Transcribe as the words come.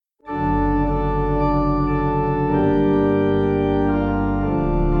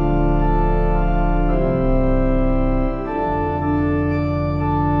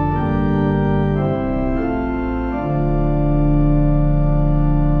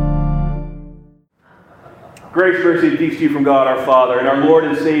Grace, mercy, and peace to you from God our Father and our Lord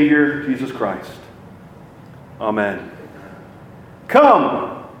and Savior, Jesus Christ. Amen.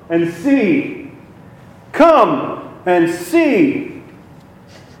 Come and see. Come and see,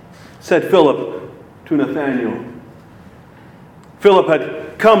 said Philip to Nathanael. Philip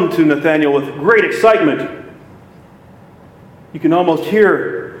had come to Nathanael with great excitement. You can almost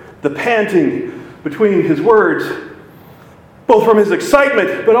hear the panting between his words, both from his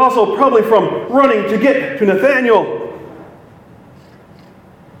excitement, but also probably from running to get to Nathanael.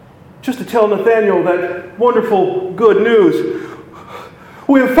 Just to tell Nathanael that wonderful good news.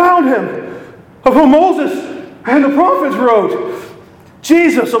 We have found him, of whom Moses and the prophets wrote,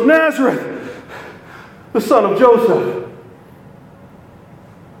 Jesus of Nazareth, the son of Joseph.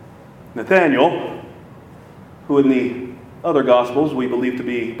 Nathanael, who in the other Gospels we believe to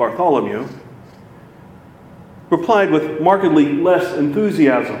be Bartholomew, replied with markedly less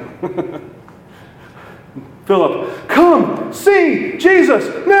enthusiasm. Philip, come, see, Jesus,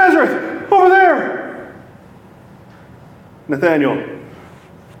 Nazareth, over there. Nathanael,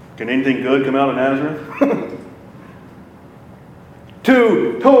 can anything good come out of Nazareth?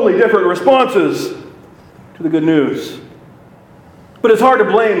 Two totally different responses to the good news. But it's hard to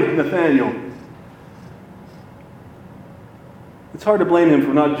blame Nathanael. It's hard to blame him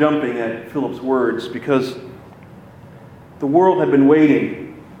for not jumping at Philip's words, because the world had been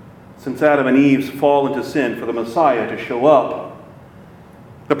waiting since Adam and Eve's fall into sin for the Messiah to show up.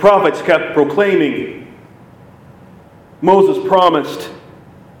 The prophets kept proclaiming. Moses promised.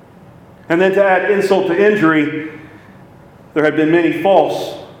 And then to add insult to injury, there had been many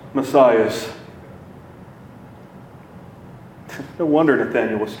false messiahs. No wonder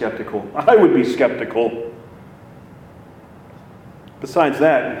Nathanael was skeptical. I would be skeptical. Besides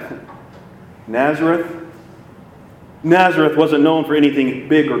that, Nazareth wasn't known for anything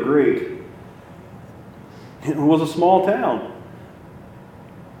big or great. It was a small town.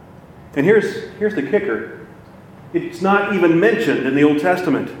 And here's the kicker. It's not even mentioned in the Old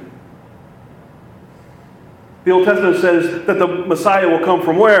Testament. The Old Testament says that the Messiah will come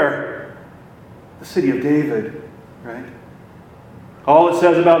from where? The city of David, right? All it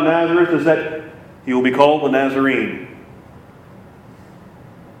says about Nazareth is that he will be called the Nazarene.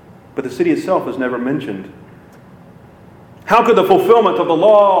 But the city itself is never mentioned. How could the fulfillment of the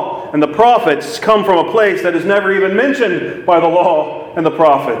law and the prophets come from a place that is never even mentioned by the law and the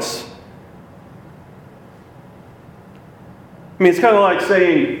prophets? I mean, it's kind of like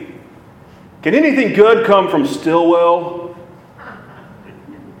saying, can anything good come from Stillwell?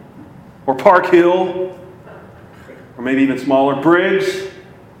 Or Park Hill? Or maybe even smaller, Briggs?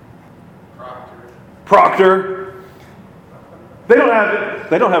 Proctor? They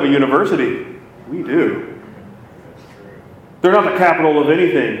don't have a university. We do. They're not the capital of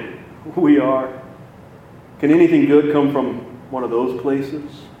anything. We are. Can anything good come from one of those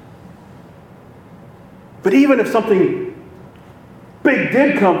places? But even if something big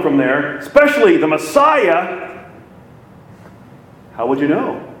did come from there, especially the Messiah, how would you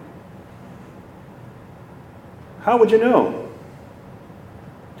know? How would you know?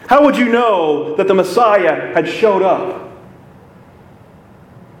 How would you know that the Messiah had showed up?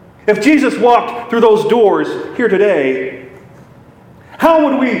 If Jesus walked through those doors here today, how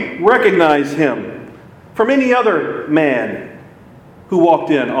would we recognize him from any other man who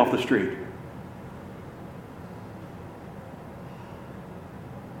walked in off the street?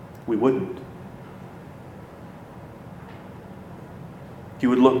 We wouldn't. He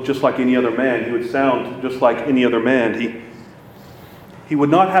would look just like any other man. He would sound just like any other man. He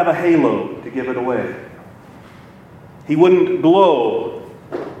would not have a halo to give it away. He wouldn't glow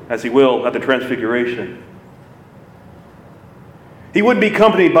as he will at the Transfiguration. He wouldn't be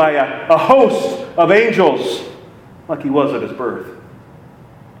accompanied by a host of angels like he was at his birth.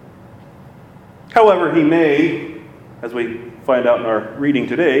 However, he may, as we find out in our reading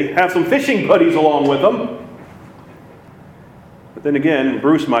today, have some fishing buddies along with him. But then again,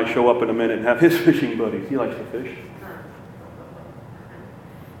 Bruce might show up in a minute and have his fishing buddies. He likes to fish.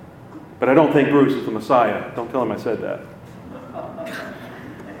 But I don't think Bruce is the Messiah. Don't tell him I said that.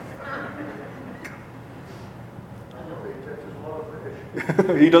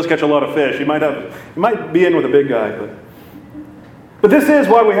 He does catch a lot of fish. He might be in with a big guy, but this is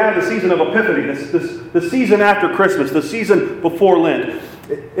why we have the season of Epiphany, the season after Christmas, the season before Lent.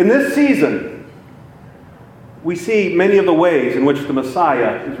 In this season, we see many of the ways in which the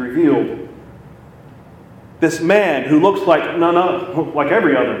Messiah is revealed. This man who looks like none other, like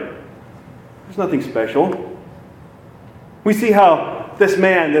every other. There's nothing special. We see how this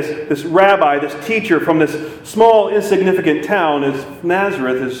man, this rabbi, this teacher from this small, insignificant town as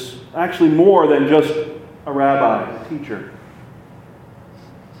Nazareth is actually more than just a rabbi, a teacher.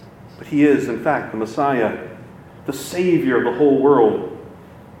 But he is, in fact, the Messiah, the Savior of the whole world.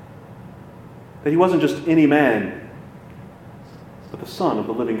 That he wasn't just any man, but the Son of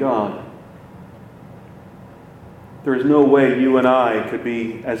the living God. There is no way you and I could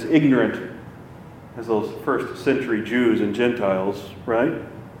be as ignorant as those first century Jews and Gentiles, right?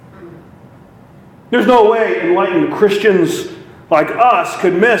 There's no way enlightened Christians like us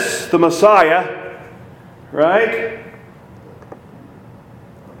could miss the Messiah, right?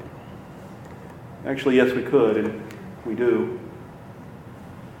 Actually, yes, we could, and we do.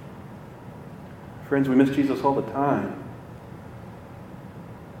 Friends, we miss Jesus all the time.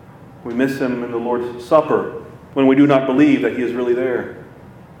 We miss him in the Lord's Supper when we do not believe that he is really there.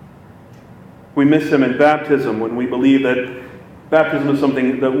 We miss him in baptism when we believe that baptism is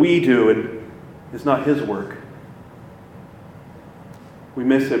something that we do and is not his work. We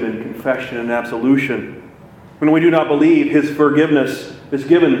miss him in confession and absolution when we do not believe his forgiveness is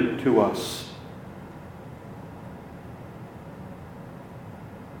given to us.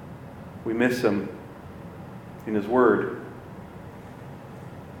 We miss him in his word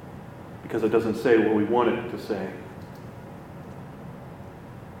because it doesn't say what we want it to say.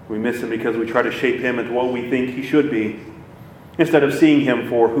 We miss him because we try to shape him into what we think he should be instead of seeing him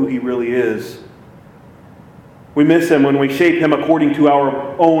for who he really is. We miss him when we shape him according to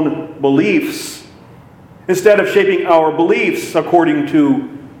our own beliefs instead of shaping our beliefs according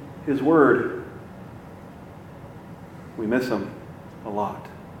to his word. We miss him a lot.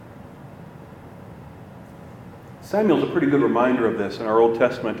 Samuel's a pretty good reminder of this in our Old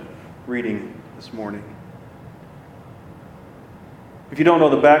Testament reading this morning. If you don't know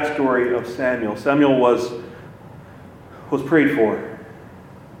the backstory of Samuel, Samuel was prayed for.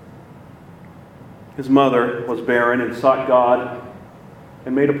 His mother was barren and sought God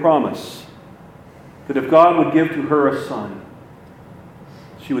and made a promise that if God would give to her a son,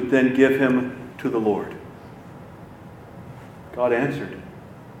 she would then give him to the Lord. God answered.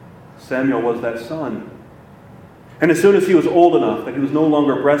 Samuel was that son. And as soon as he was old enough that he was no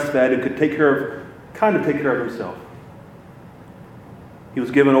longer breastfed and could take care of himself, he was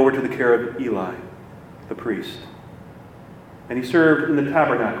given over to the care of Eli, the priest. And he served in the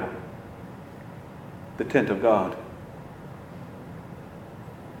tabernacle, the tent of God.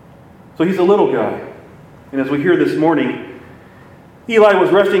 So he's a little guy. And as we hear this morning, Eli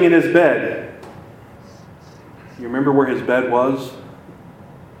was resting in his bed. You remember where his bed was?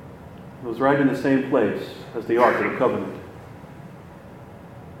 It was right in the same place as the Ark of the Covenant.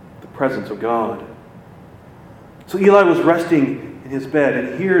 The presence of God. So Eli was resting in his bed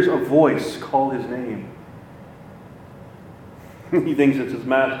and hears a voice call his name. He thinks it's his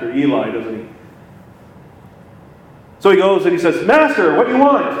master, Eli, doesn't he? So he goes and he says, "Master, what do you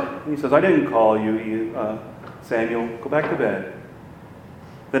want?" And he says, "I didn't call you, Samuel. Go back to bed."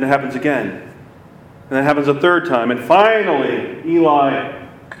 Then it happens again. And it happens a third time. And finally, Eli,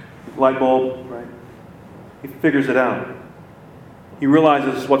 light bulb, right? He figures it out. He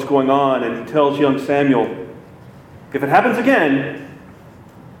realizes what's going on and he tells young Samuel, if it happens again,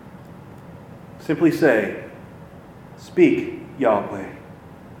 simply say, "Speak, Yahweh,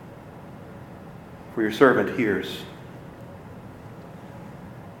 for your servant hears."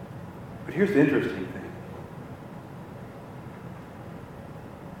 But here's the interesting thing.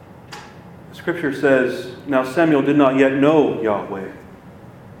 The scripture says, "Now Samuel did not yet know Yahweh,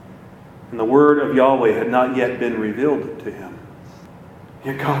 and the word of Yahweh had not yet been revealed to him."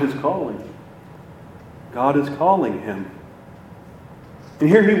 Yet God is calling. God is calling him. And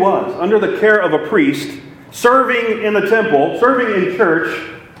here he was, under the care of a priest, serving in the temple, serving in church,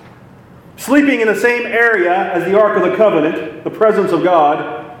 sleeping in the same area as the Ark of the Covenant, the presence of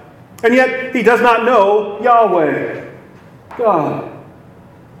God, and yet he does not know Yahweh, God.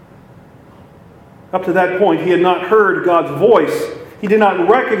 Up to that point, he had not heard God's voice. He did not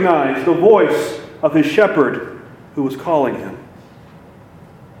recognize the voice of his shepherd who was calling him.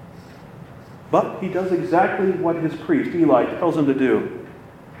 But he does exactly what his priest, Eli, tells him to do.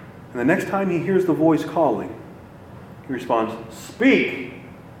 And the next time he hears the voice calling, he responds, "Speak,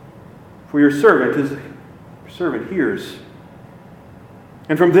 for your servant hears."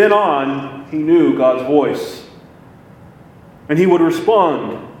 And from then on, he knew God's voice. And he would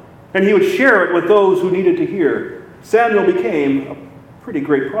respond. And he would share it with those who needed to hear. Samuel became a pretty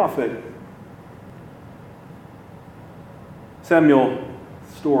great prophet. Samuel's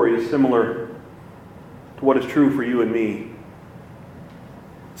story is similar to what is true for you and me.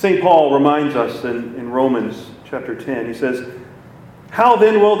 St. Paul reminds us in Romans chapter 10, he says, "How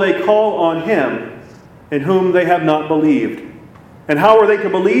then will they call on him in whom they have not believed? And how are they to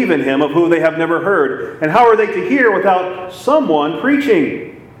believe in him of whom they have never heard? And how are they to hear without someone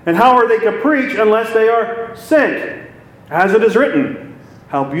preaching? And how are they to preach unless they are sent? As it is written,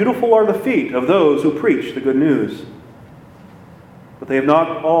 how beautiful are the feet of those who preach the good news. But they have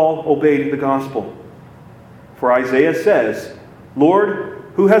not all obeyed the gospel. For Isaiah says,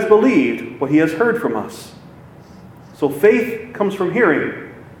 Lord, who has believed what he has heard from us? So faith comes from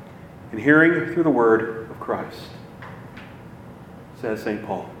hearing, and hearing through the word of Christ, says St.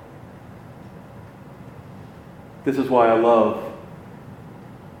 Paul. This is why I love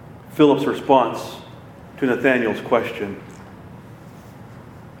Philip's response to Nathanael's question.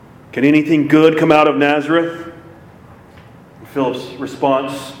 Can anything good come out of Nazareth? Philip's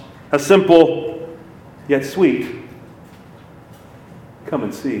response, a simple yet sweet, come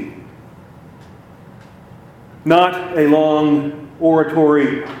and see. Not a long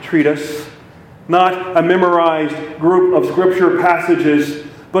oratory treatise, not a memorized group of scripture passages,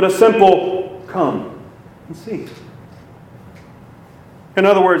 but a simple come and see. In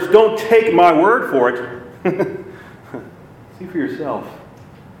other words, don't take my word for it. See for yourself.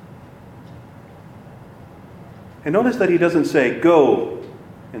 And notice that he doesn't say, go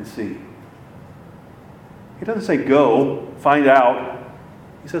and see. He doesn't say, go, find out.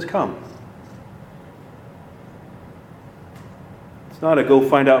 He says, come. It's not a go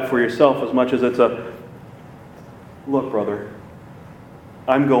find out for yourself as much as it's a, look, brother,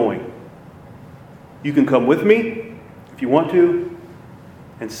 I'm going. You can come with me if you want to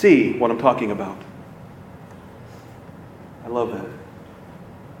and see what I'm talking about. I love that.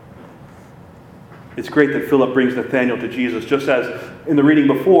 It's great that Philip brings Nathanael to Jesus, just as in the reading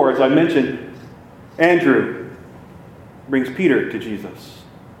before, as I mentioned, Andrew brings Peter to Jesus.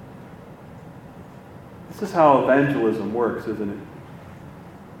 This is how evangelism works, isn't it?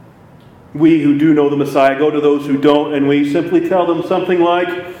 We who do know the Messiah go to those who don't, and we simply tell them something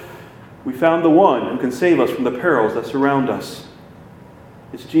like, we found the one who can save us from the perils that surround us.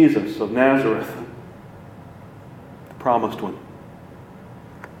 It's Jesus of Nazareth, the promised one.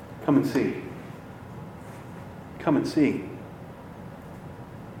 Come and see. Come and see.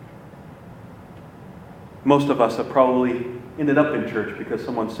 Most of us have probably ended up in church because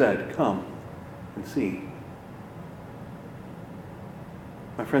someone said, come and see.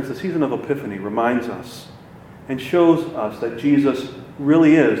 My friends, the season of Epiphany reminds us and shows us that Jesus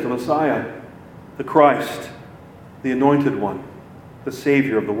really is the Messiah, the Christ, the Anointed One, the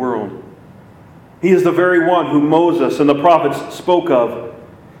Savior of the world. He is the very one whom Moses and the prophets spoke of.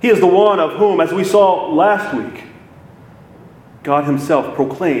 He is the one of whom, as we saw last week, God himself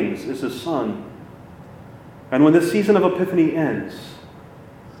proclaims is his Son. And when this season of Epiphany ends,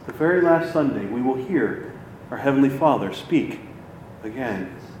 the very last Sunday, we will hear our Heavenly Father speak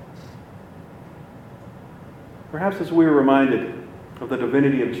again. Perhaps as we are reminded of the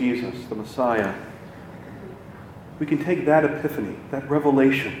divinity of Jesus, the Messiah, we can take that epiphany, that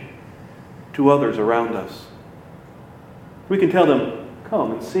revelation, to others around us. We can tell them,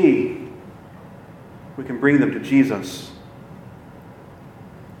 come and see. We can bring them to Jesus,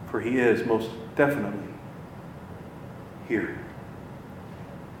 for he is most definitely here.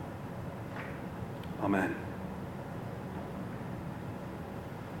 Amen.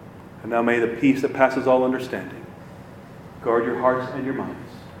 And now may the peace that passes all understanding guard your hearts and your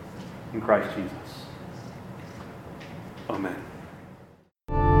minds in Christ Jesus. Amen.